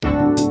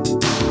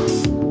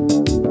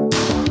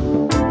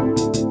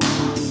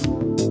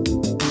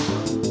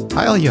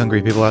Hi, all you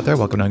hungry people out there.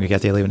 Welcome to Hungry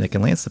Cat Daily with Nick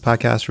and Lance, the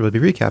podcast where we'll be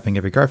recapping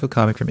every Garfield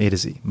comic from A to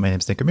Z. My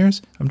name's Nick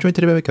Ramirez. I'm joined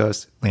today by my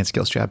co-host, Lance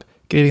Gilstrap.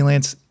 Good evening,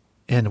 Lance.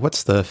 And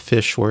what's the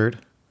fish word?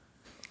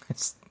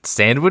 It's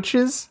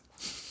sandwiches?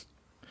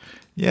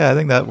 Yeah, I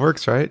think that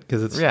works, right?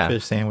 Because it's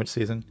fish sandwich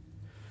season.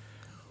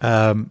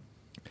 Well,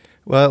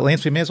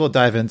 Lance, we may as well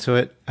dive into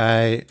it.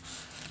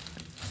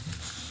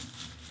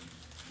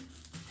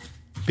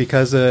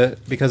 Because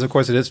of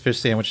course it is fish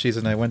sandwich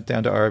season, I went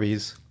down to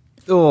Arby's.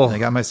 Oh, And I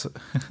got my...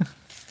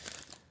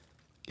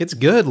 It's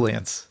good,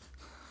 Lance.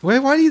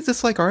 Why do you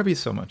dislike Arby's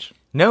so much?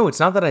 no, it's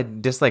not that I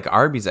dislike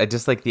Arby's. I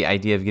dislike the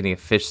idea of getting a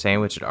fish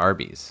sandwich at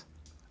Arby's.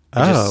 It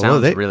just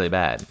sounds really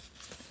bad.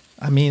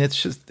 I mean,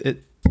 it's just...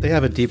 They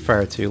have a deep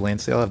fryer too,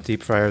 Lance. They all have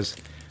deep fryers.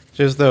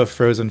 Just the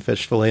frozen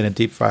fish fillet in a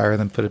deep fryer and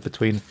then put it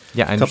between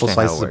a couple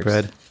slices of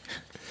bread.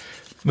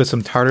 With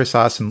some tartar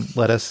sauce and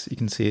lettuce. You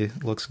can see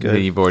it looks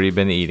good. You've already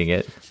been eating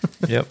it.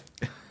 Yep.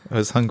 I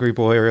was Hungry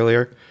Boy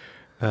earlier.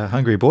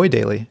 Hungry Boy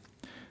Daily.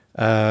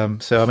 So I'm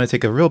going to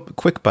take a real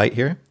quick bite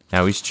here.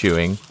 Now he's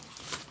chewing.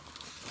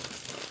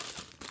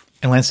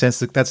 And Lance says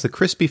that's the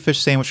crispy fish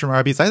sandwich from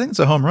Arby's. I think it's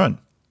a home run.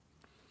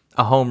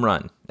 A home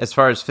run. As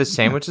far as fish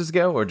sandwiches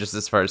go, or just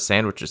as far as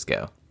sandwiches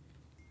go?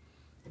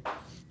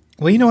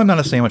 Well, you know I'm not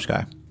a sandwich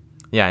guy.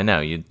 Yeah, I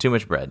know. You too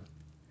much bread.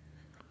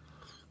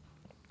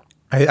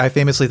 I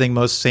famously think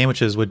most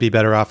sandwiches would be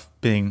better off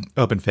being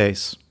open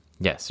face.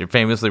 Yes, you're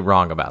famously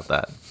wrong about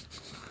that.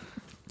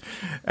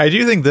 I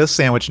do think this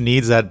sandwich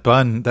needs that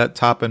bun, that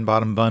top and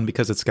bottom bun,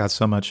 because it's got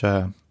so much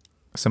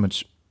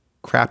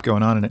crap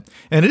going on in it.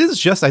 And I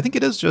think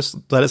it is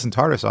just lettuce and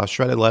tartar sauce,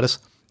 shredded lettuce.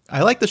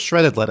 I like the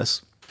shredded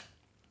lettuce.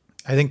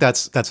 I think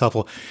that's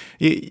helpful.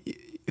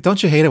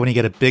 Don't you hate it when you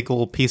get a big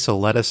old piece of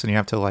lettuce and you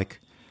have to like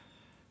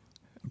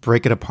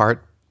break it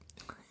apart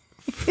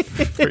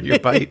for your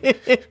bite?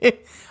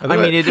 I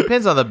mean, it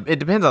depends on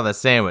the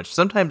sandwich.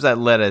 Sometimes that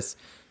lettuce,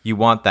 you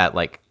want that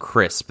like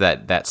crisp,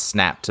 that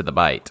snap to the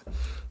bite.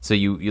 So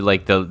you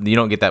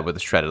don't get that with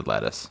the shredded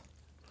lettuce.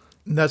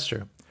 That's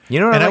true. You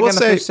know what I like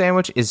on a fish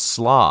sandwich is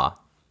slaw.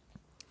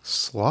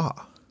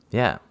 Slaw?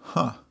 Yeah.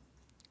 Huh.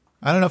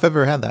 I don't know if I've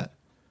ever had that.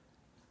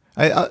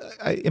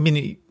 I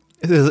mean,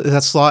 is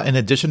that slaw in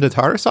addition to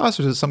tartar sauce,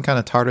 or is it some kind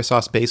of tartar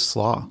sauce based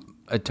slaw?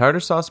 A tartar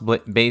sauce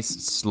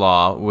based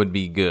slaw would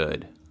be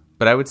good,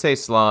 but I would say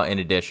slaw in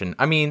addition.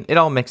 I mean, it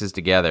all mixes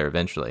together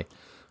eventually.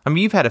 I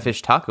mean, you've had a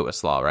fish taco with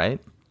slaw, right?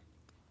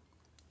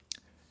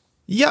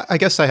 Yeah, I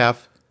guess I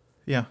have.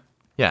 Yeah.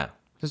 Yeah,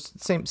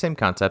 just same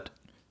concept.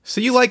 So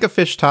you like a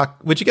fish taco?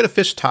 Would you get a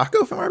fish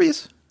taco from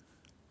Arby's?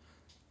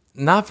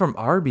 Not from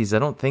Arby's, I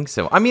don't think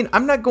so. I mean,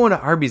 I'm not going to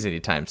Arby's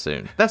anytime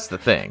soon. That's the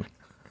thing.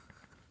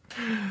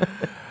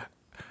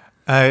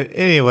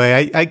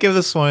 Anyway, I give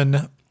this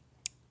one...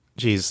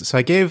 Geez, so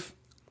I gave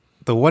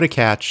the What a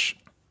Catch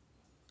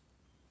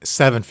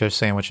 7 fish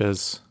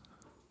sandwiches,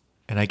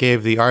 and I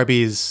gave the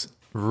Arby's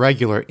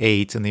regular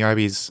 8 and the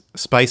Arby's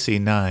spicy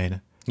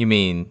 9. You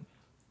mean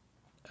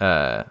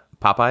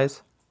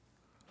Popeyes?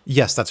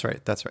 Yes, that's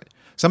right.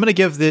 So I'm going to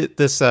give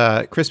this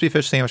crispy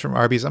fish sandwich from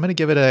Arby's, I'm going to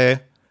give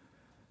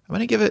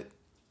it...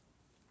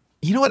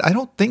 You know what? I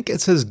don't think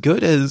it's as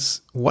good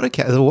as the What a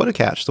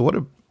Catch, the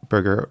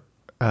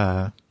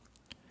Whataburger.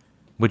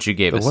 Which you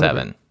gave a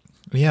 7.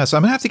 Yeah, so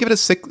I'm going to have to give it a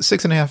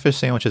 6.5 fish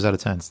sandwiches out of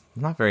 10.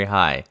 Not very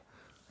high.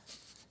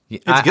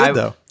 It's good,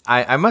 though.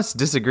 I must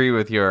disagree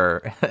with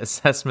your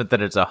assessment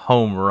that it's a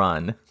home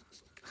run.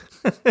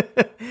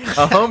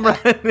 A home run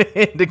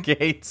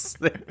indicates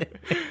that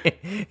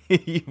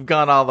you've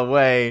gone all the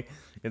way.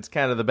 It's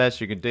kind of the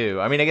best you can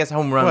do. I mean, I guess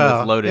home run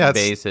with loaded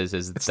bases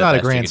is it's the not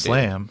best a grand you can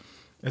slam. do.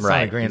 It's right,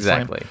 not a grand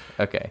exactly.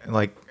 slam. Okay.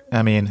 Like,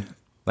 I mean...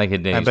 Like a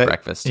Denny's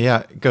breakfast.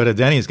 Yeah, go to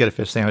Denny's, get a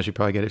fish sandwich, you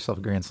probably get yourself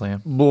a grand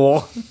slam.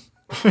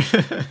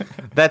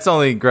 That's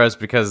only gross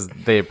because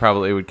they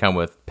probably would come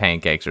with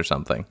pancakes or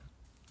something.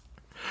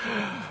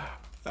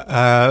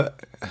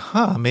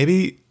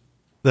 Maybe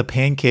the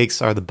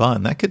pancakes are the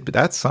bun.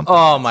 That's something.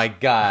 Oh my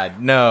God,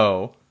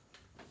 no.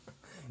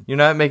 You're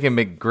not making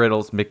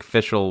McGriddles,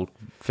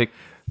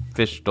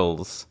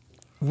 fishdles.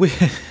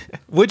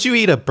 Would you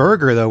eat a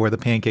burger, though, where the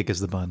pancake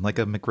is the bun? Like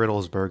a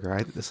McGriddles burger?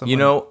 You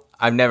know,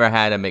 I've never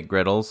had a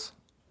McGriddles.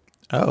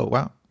 Oh,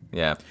 wow.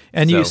 Yeah.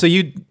 And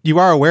you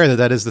are aware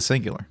that is the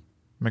singular,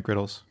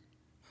 McGriddles?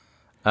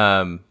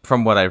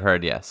 From what I've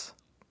heard, yes.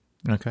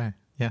 Okay,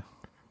 yeah.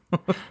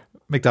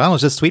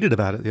 McDonald's just tweeted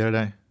about it the other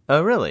day.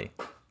 Oh, really?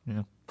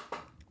 Yeah.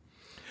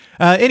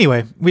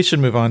 Anyway, we should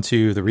move on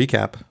to the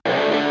recap.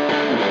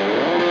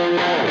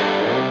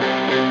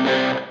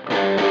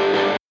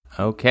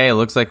 Okay, it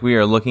looks like we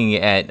are looking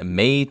at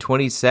May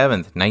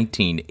 27th,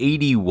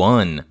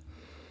 1981.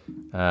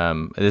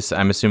 This,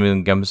 I'm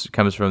assuming,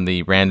 comes from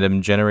the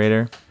random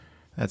generator?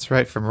 That's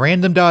right, from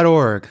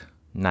random.org.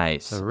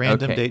 Nice. A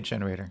random date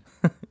generator.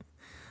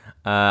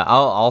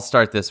 I'll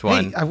start this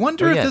one. Hey, I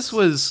wonder if this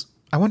was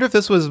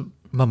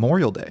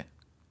Memorial Day.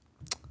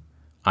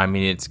 I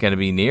mean, it's going to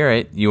be near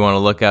it. You want to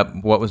look up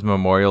what was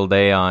Memorial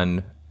Day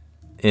in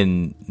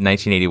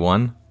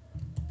 1981?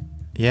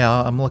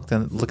 Yeah, I'm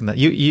looking at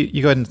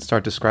you go ahead and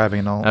start describing,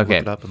 and I'll look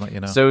it up and let you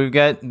know. So we've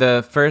got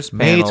the first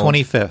May panel.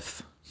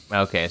 25th.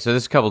 Okay, so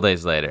this is a couple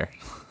days later.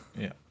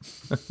 Yeah.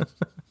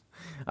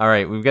 All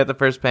right, we've got the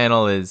first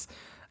panel is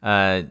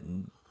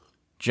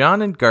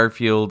John and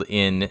Garfield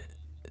in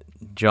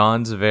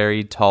John's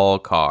very tall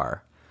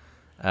car.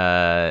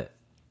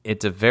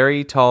 It's a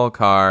very tall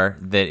car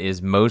that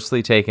is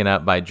mostly taken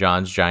up by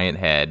John's giant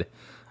head.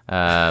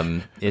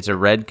 It's a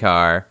red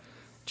car.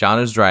 John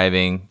is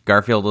driving.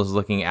 Garfield is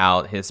looking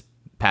out his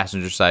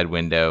passenger side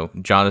window.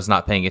 John is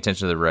not paying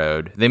attention to the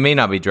road. They may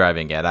not be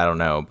driving yet. I don't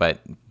know. But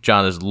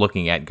John is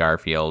looking at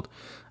Garfield.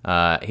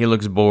 He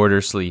looks bored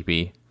or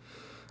sleepy.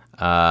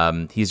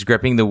 He's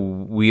gripping the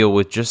wheel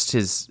with just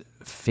his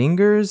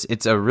fingers.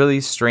 It's a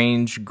really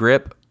strange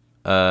grip.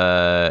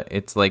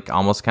 It's like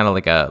almost kind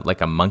of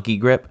like a monkey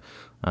grip.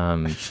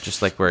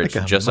 Just like where it's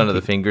Like a just under the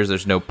monkey. fingers.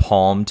 There's no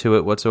palm to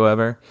it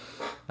whatsoever.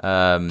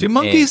 Do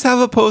monkeys have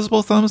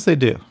opposable thumbs? They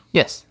do.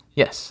 Yes,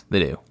 they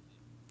do.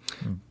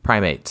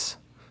 Primates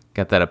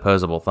got that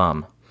opposable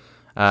thumb.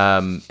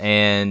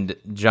 And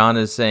John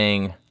is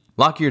saying,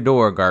 "Lock your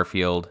door,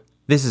 Garfield.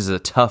 This is a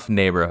tough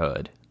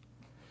neighborhood."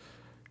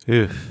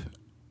 Oof.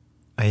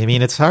 I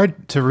mean, it's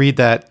hard to read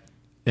that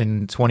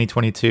in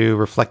 2022,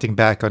 reflecting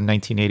back on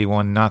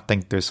 1981, not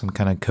think there's some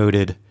kind of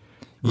coded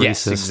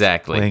Yes, racist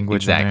exactly.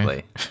 language in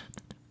there.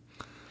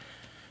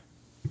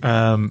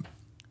 Exactly.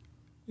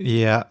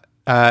 Yeah.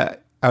 I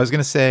was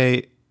gonna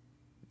say,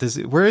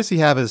 where does he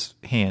have his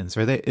hands?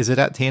 Is it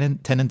at 10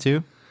 and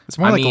 2? It's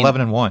more I like mean,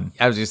 11 and 1.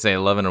 I was gonna say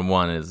 11 and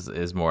 1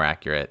 is more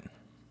accurate.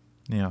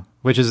 Yeah.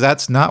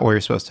 That's not where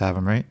you're supposed to have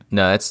them, right?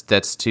 No,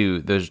 that's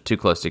too. Those are too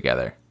close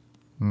together.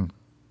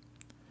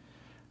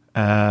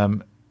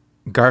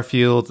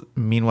 Garfield,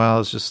 meanwhile,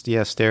 is just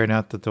staring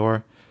out the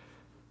door.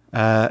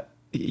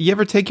 You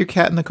ever take your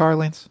cat in the car,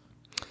 Lance?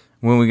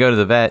 When we go to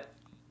the vet,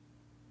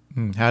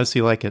 How does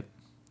he like it?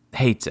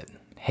 hates it.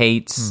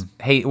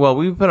 Hate. Well,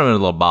 we put him in a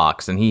little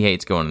box, and he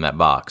hates going in that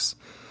box.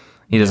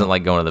 He doesn't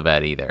like going to the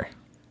vet either.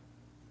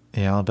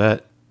 Yeah, I'll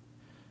bet.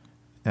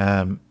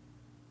 I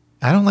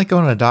don't like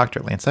going to a doctor,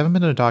 Lance. I haven't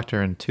been to a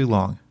doctor in too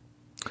long.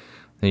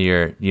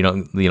 You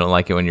don't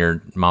like it when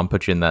your mom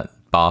puts you in that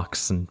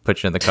box and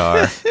puts you in the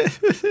car.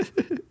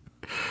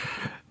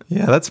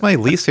 Yeah, that's my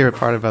least favorite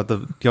part about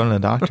going to the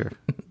doctor.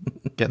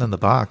 Getting in the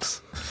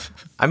box.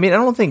 I mean, I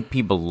don't think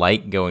people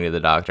like going to the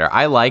doctor.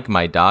 I like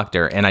my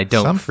doctor, and I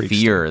don't Some freaks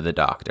fear the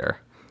doctor.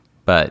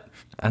 But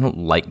I don't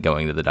like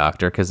going to the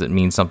doctor because it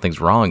means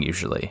something's wrong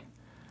usually.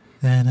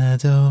 Then I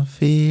don't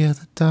fear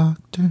the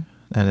doctor.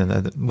 And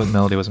the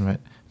melody wasn't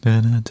right.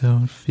 Then I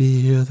don't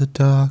fear the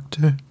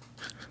doctor.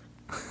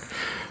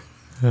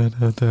 And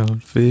I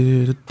don't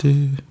fear the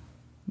dude.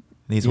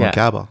 Needs more Yeah.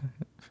 cowbell.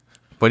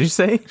 What'd you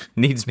say?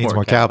 Needs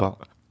More cowbell.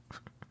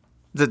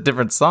 It's a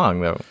different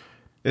song, though.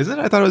 Is it?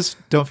 I thought it was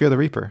Don't Fear the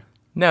Reaper.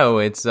 No,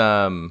 it's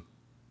Oh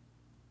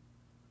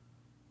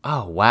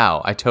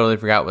wow, I totally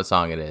forgot what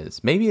song it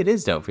is. Maybe it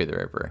is "Don't Fear the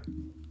Reaper."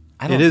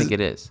 I don't think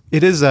it is.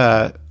 It is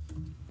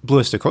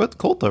Bluest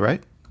Colt, though,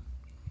 right?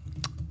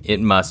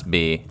 It must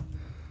be.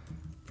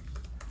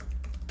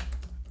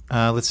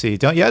 Let's see.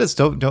 It's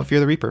Don't Fear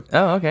the Reaper.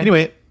 Oh, okay.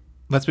 Anyway,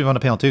 let's move on to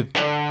panel 2.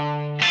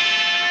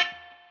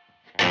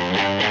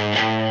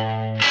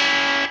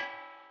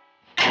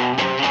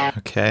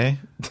 Okay,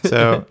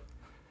 so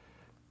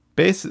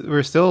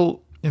we're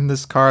still in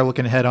this car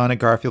looking head on at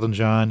Garfield and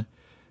John.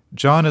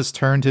 John has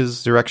turned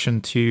his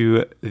direction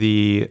to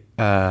the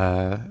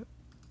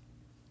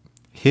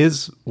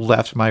his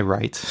left, my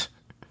right.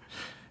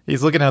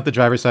 He's looking out the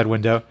driver's side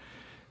window.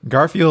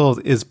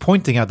 Garfield is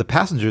pointing out the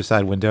passenger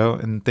side window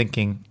and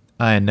thinking,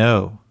 I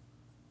know.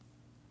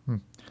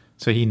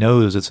 So he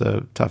knows it's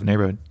a tough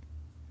neighborhood.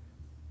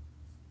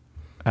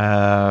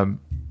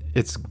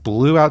 It's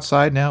blue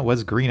outside now. It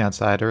was green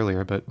outside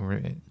earlier, but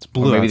it's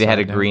blue. Or maybe they had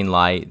a outside now. green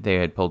light. They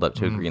had pulled up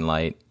to a green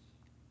light.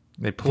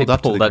 They pulled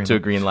up to a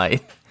green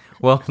light.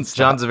 Well,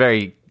 John's a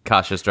very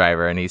cautious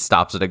driver, and he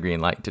stops at a green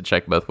light to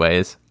check both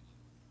ways.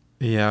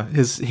 Yeah,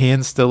 his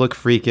hands still look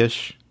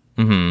freakish.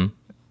 Mm-hmm.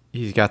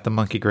 He's got the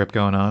monkey grip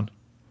going on.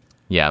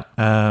 Yeah.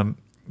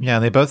 Yeah,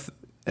 they both.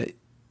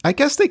 I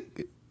guess they.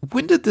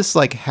 When did this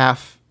like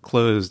half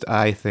closed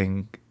eye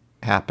thing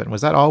happen?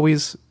 Was that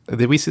always?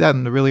 Did we see that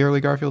in the really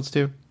early Garfields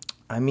too?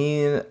 I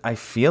mean, I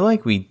feel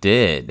like we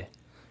did.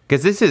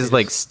 Because this is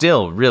like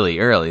still really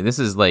early. This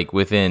is like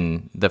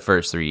within the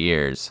first 3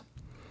 years.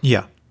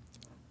 Yeah.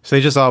 So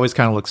they just always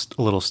kind of look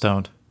a little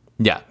stoned.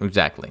 Yeah,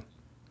 exactly.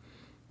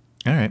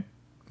 All right.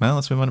 Well,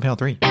 let's move on to panel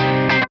 3.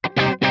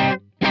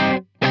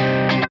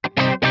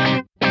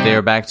 They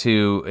are back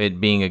to it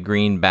being a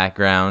green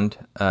background.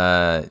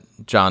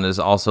 John is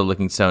also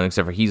looking stoned,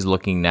 except for he's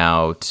looking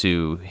now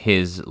to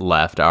his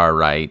left, our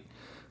right.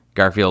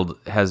 Garfield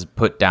has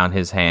put down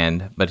his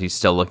hand, but he's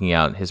still looking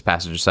out his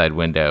passenger side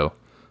window.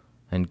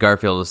 And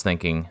Garfield is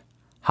thinking,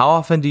 how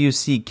often do you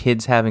see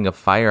kids having a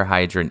fire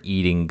hydrant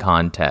eating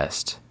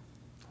contest?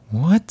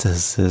 What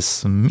does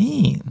this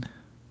mean?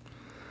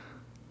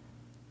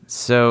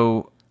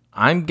 So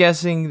I'm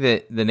guessing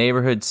that the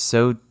neighborhood's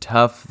so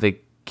tough the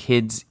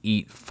kids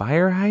eat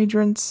fire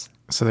hydrants?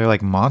 So they're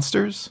like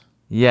monsters?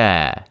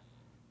 Yeah.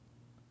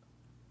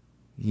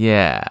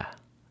 Yeah.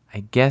 I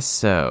guess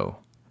so.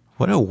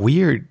 What a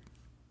weird...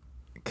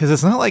 Because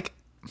it's not like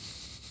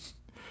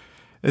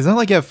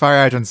you have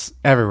fire hydrants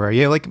everywhere.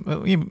 You have like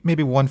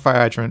maybe one fire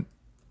hydrant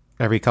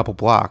every couple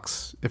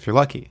blocks if you're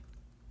lucky.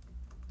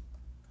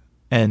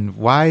 And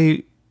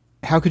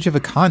how could you have a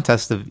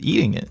contest of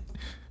eating it?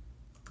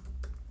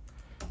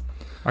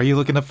 Are you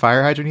looking up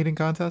fire hydrant eating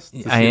contests?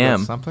 I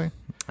am. Something?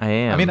 I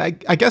am. I mean, I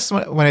guess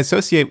when I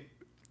associate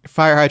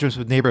fire hydrants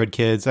with neighborhood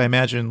kids, I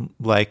imagine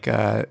like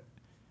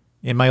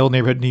in my old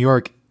neighborhood in New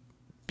York,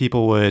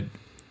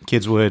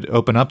 kids would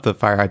open up the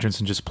fire hydrants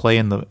and just play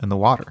in the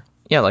water.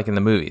 Yeah, like in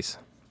the movies.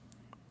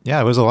 Yeah,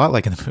 it was a lot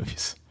like in the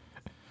movies.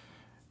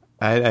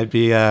 I'd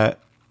be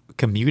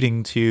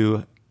commuting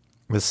to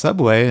the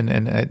subway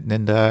and I'd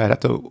have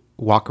to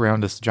walk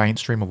around this giant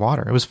stream of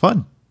water. It was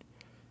fun.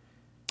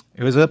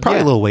 It was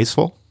probably a little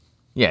wasteful.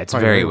 Yeah, it's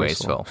Probably very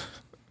wasteful.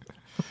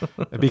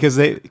 because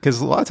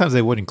a lot of times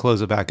they wouldn't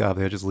close it back up.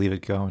 They would just leave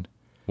it going.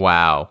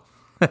 Wow.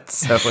 That's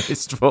so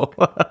wasteful.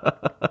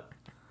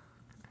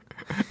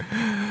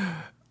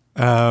 But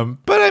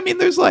I mean,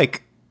 there's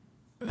like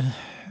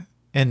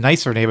in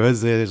nicer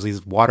neighborhoods, there's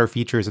these water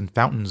features and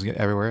fountains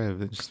everywhere.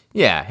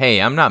 Yeah.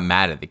 Hey, I'm not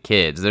mad at the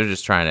kids. They're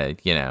just trying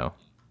to,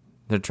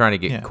 they're trying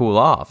to get cool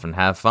off and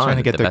have fun Trying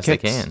to get the their best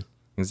kicks. they can.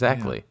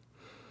 Exactly.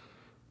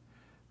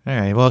 Yeah. All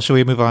right. Well, shall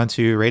we move on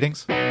to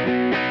ratings?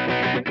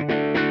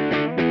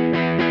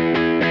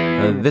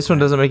 This one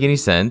doesn't make any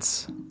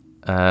sense.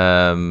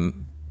 I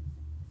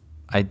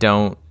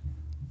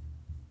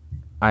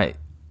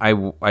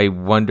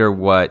wonder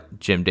what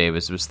Jim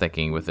Davis was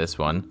thinking with this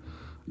one.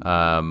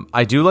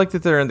 I do like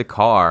that they're in the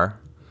car.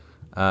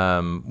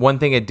 One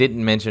thing I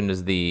didn't mention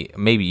is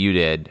maybe you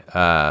did,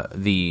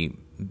 the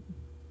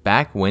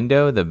back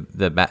window,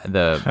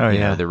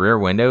 the rear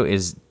window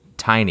is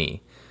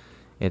tiny.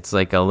 It's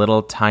like a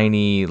little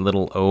tiny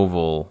little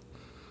oval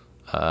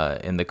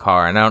in the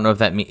car, and I don't know if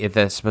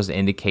that's supposed to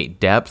indicate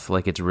depth,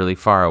 like it's really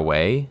far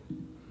away.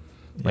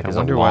 Like it's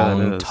a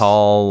long,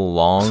 tall,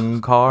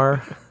 long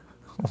car.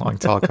 Long,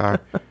 tall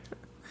car.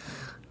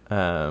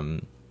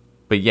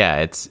 But yeah,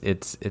 it's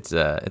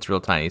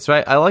real tiny. So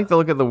I like the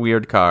look of the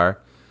weird car,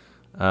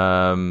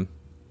 but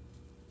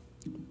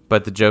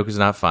the joke is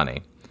not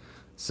funny.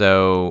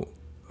 So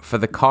for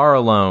the car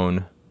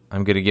alone,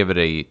 I'm gonna give it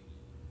a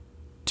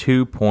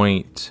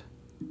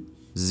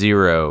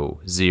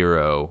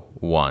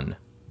 2.001.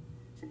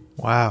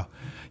 Wow.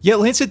 Yeah,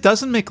 Lance, it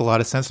doesn't make a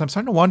lot of sense. I'm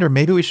starting to wonder,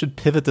 maybe we should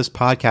pivot this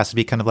podcast to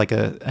be kind of like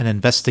an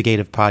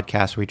investigative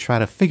podcast where we try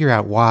to figure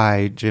out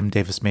why Jim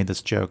Davis made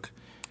this joke.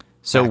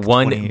 So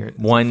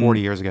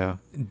 40 years ago.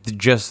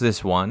 Just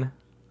this one?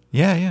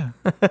 Yeah.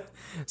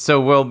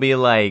 So we'll be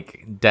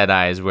like Dead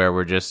Eyes, where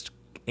we're just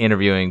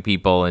interviewing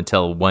people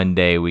until one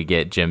day we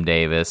get Jim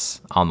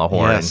Davis on the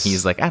horn, and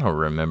he's like, I don't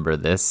remember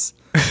this.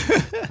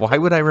 Why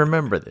would I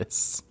remember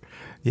this?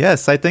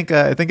 Yes, I think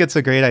it's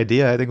a great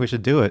idea. I think we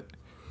should do it.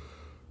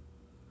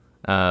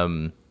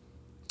 But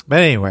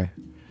anyway,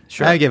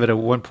 sure. I give it a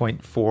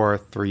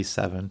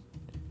 1.437.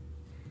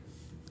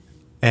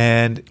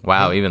 And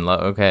wow, even low.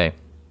 Okay.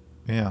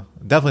 Yeah,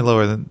 definitely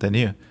lower than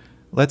you.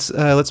 Let's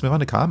move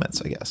on to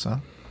comments, I guess, huh?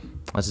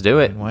 Let's do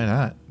it. Why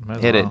not? Might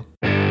as Hit well.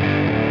 it.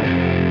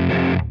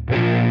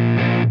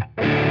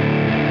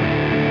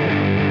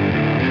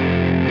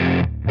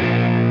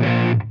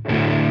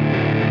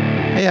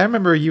 Hey, I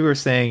remember you were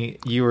saying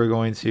you were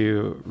going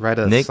to write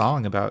a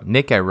song about...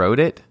 Nick, I wrote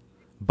it,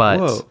 but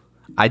Whoa.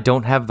 I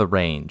don't have the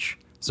range.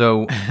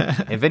 So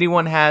if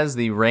anyone has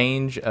the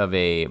range of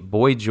a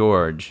Boy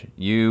George,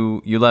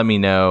 you let me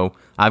know.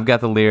 I've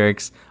got the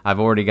lyrics. I've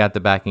already got the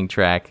backing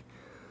track.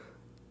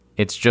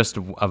 It's just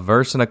a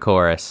verse and a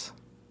chorus.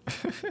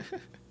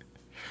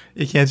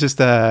 You can't just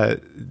do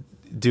it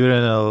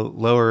in a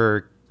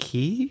lower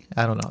key?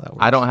 I don't know how that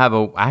works. I don't have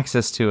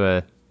access to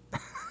a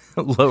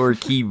lower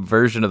key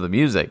version of the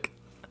music.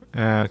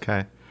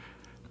 Okay.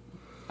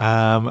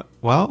 Well,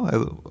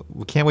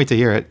 we can't wait to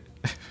hear it.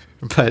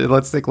 But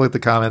let's take a look at the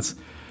comments.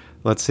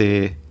 Let's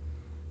see.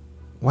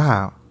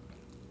 Wow.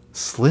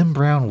 Slim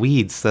Brown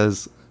Weed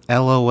says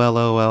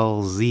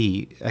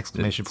LOLOLZ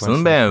exclamation point.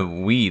 Slim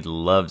Brown Weed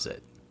loves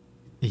it.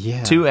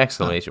 Yeah. 2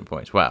 exclamation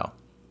points. Wow.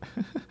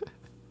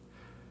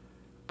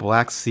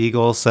 Black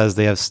Seagull says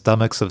they have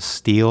stomachs of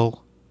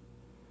steel.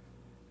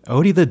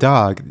 Odie the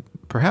dog,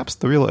 perhaps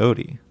the real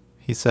Odie.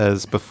 He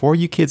says, before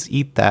you kids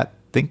eat that,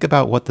 think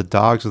about what the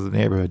dogs of the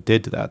neighborhood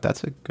did to that.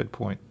 That's a good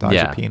point. Dogs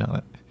are peeing on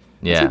it.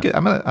 Yeah.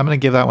 I'm gonna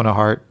give that one a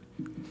heart.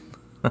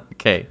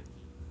 Okay.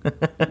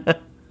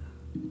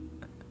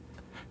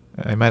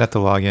 I might have to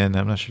log in.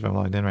 I'm not sure if I'm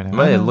logged in right now.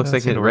 But it looks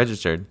like it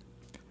registered.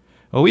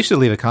 Well, we should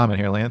leave a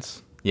comment here,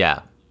 Lance.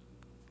 Yeah.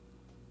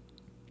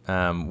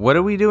 What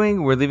are we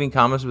doing? We're leaving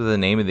comments with the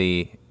name of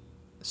the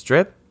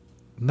strip?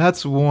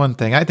 That's one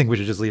thing. I think we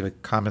should just leave a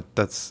comment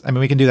that's... I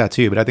mean, we can do that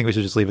too, but I think we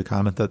should just leave a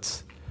comment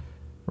that's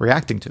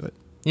reacting to it.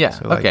 Yeah,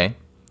 So, okay.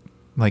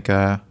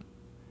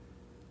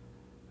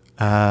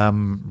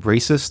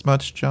 Racist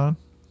much, John?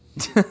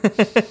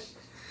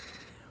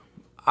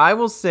 I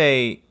will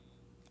say,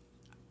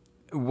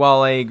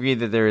 while I agree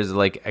that there is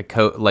like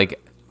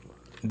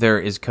there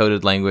is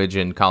coded language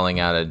in calling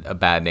out a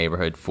bad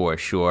neighborhood for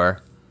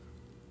sure,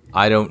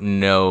 I don't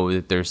know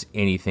that there's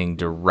anything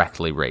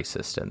directly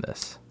racist in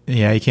this.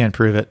 Yeah, you can't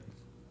prove it.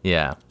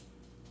 Yeah.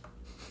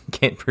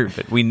 Can't prove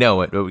it. We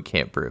know it, but we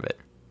can't prove it.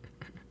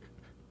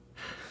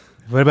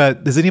 What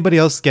about, is anybody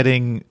else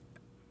getting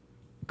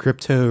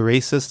crypto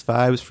racist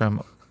vibes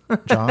from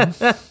John?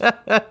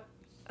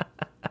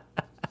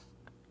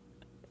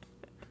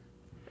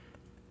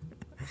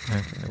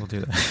 Okay, we'll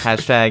do that.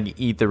 Hashtag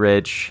eat the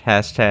rich.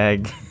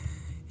 Hashtag.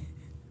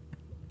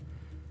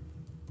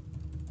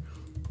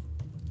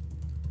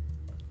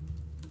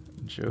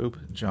 Job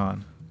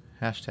John.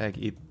 Hashtag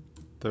eat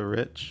the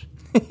rich.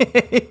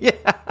 Yeah.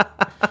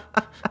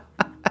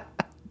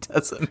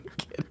 Doesn't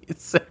make any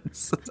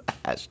sense.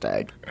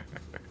 Hashtag.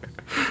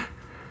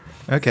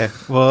 Okay,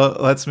 well,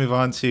 let's move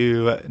on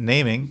to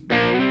naming.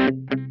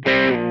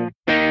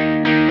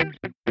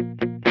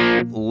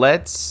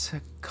 Let's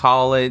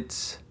call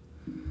it,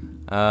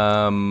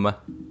 man,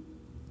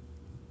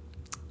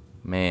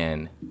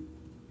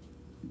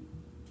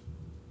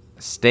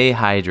 stay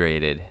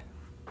hydrated.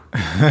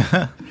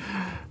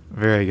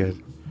 Very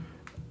good.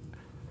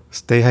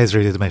 Stay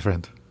hydrated, my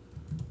friend.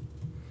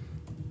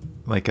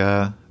 Like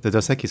the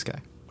Dos Equis guy.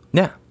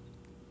 Yeah.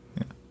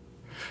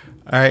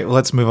 All right, well,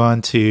 let's move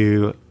on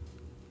to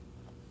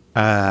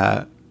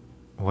what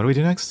do we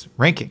do next?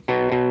 Ranking.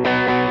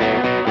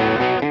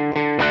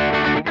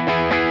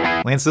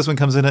 Lance, this one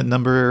comes in at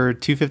number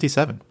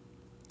 257.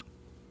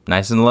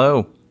 Nice and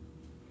low.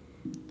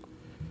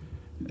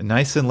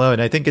 Nice and low,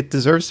 and I think it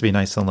deserves to be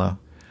nice and low.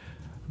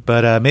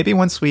 But maybe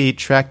once we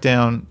track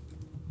down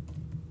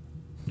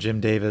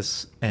Jim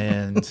Davis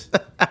and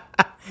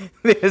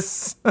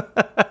This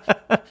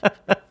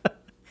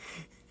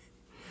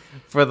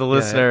for the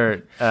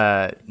listener,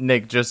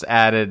 Nick just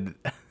added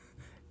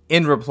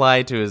in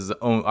reply to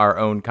our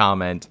own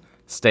comment,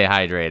 "Stay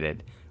hydrated,"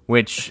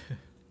 which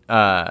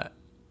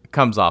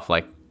comes off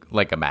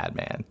like a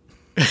madman.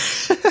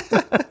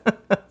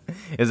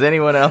 Is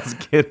anyone else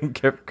getting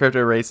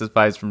crypto racist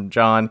vibes from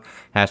John?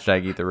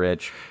 Hashtag eat the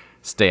rich.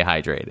 Stay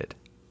hydrated.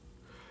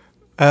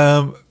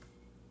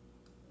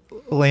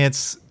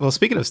 Lance, well,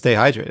 speaking of stay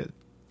hydrated,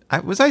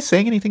 was I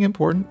saying anything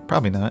important?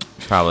 Probably not.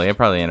 Probably. I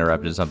probably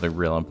interrupted something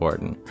real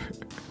important.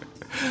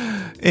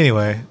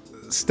 Anyway,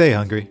 stay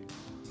hungry.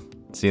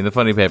 See you in the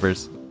funny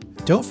papers.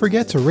 Don't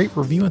forget to rate,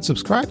 review, and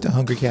subscribe to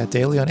Hungry Cat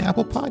Daily on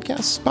Apple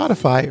Podcasts,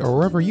 Spotify, or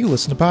wherever you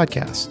listen to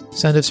podcasts.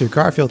 Send us your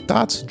Garfield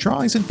thoughts,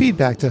 drawings, and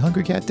feedback to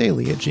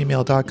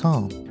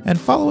hungrycatdaily@gmail.com. And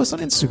follow us on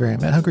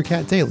Instagram at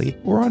hungrycatdaily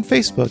or on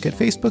Facebook at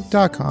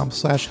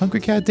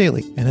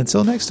facebook.com/hungrycatdaily. And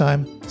until next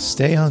time,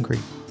 stay hungry.